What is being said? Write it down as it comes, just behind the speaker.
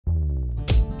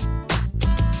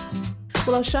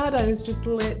Well, our shadow is just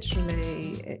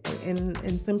literally,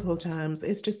 in simple terms,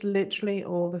 it's just literally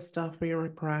all the stuff we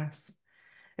repress.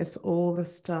 It's all the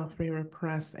stuff we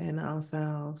repress in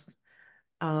ourselves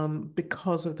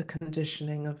because of the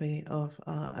conditioning of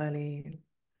our early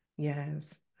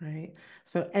years, right?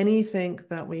 So anything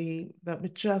that we're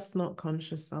just not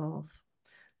conscious of,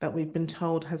 that we've been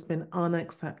told has been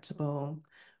unacceptable,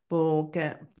 will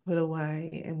get put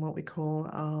away in what we call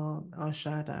our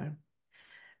shadow.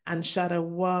 And shadow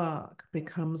work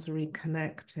becomes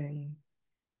reconnecting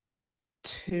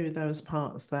to those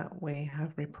parts that we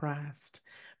have repressed,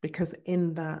 because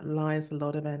in that lies a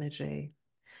lot of energy.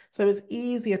 So it's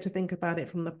easier to think about it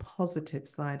from the positive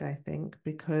side, I think,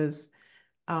 because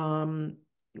um,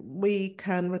 we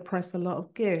can repress a lot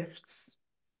of gifts.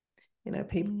 You know,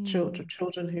 people, Mm.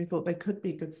 children who thought they could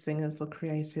be good singers or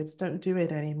creatives don't do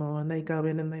it anymore, and they go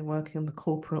in and they work in the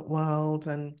corporate world,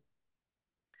 and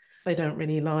they don't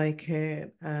really like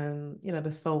it, and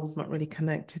the soul's not really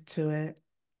connected to it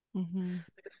Hmm.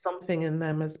 because something in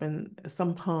them has been,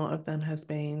 some part of them has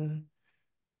been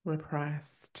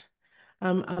repressed.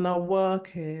 And our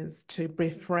work is to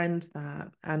befriend that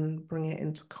and bring it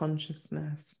into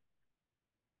consciousness.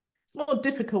 It's more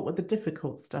difficult with the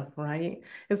difficult stuff, right?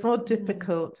 It's more Hmm.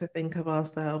 difficult to think of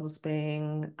ourselves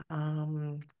being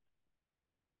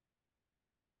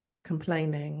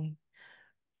complaining,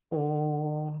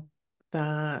 or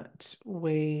that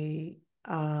we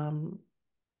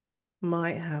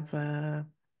might have a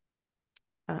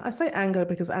I say anger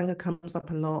because anger comes up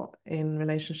a lot in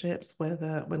relationships,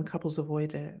 whether when couples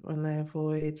avoid it, when they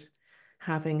avoid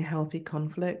having healthy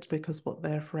conflict, because what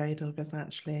they're afraid of is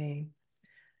actually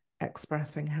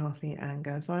expressing healthy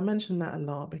anger. So I mention that a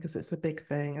lot because it's a big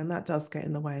thing, and that does get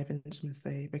in the way of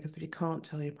intimacy, because if you can't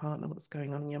tell your partner what's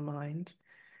going on in your mind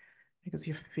because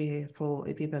you're fearful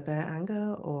of either their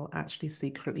anger or actually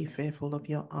secretly fearful of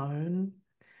your own,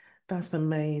 that's a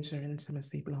major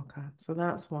intimacy blocker. So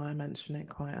that's why I mention it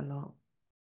quite a lot.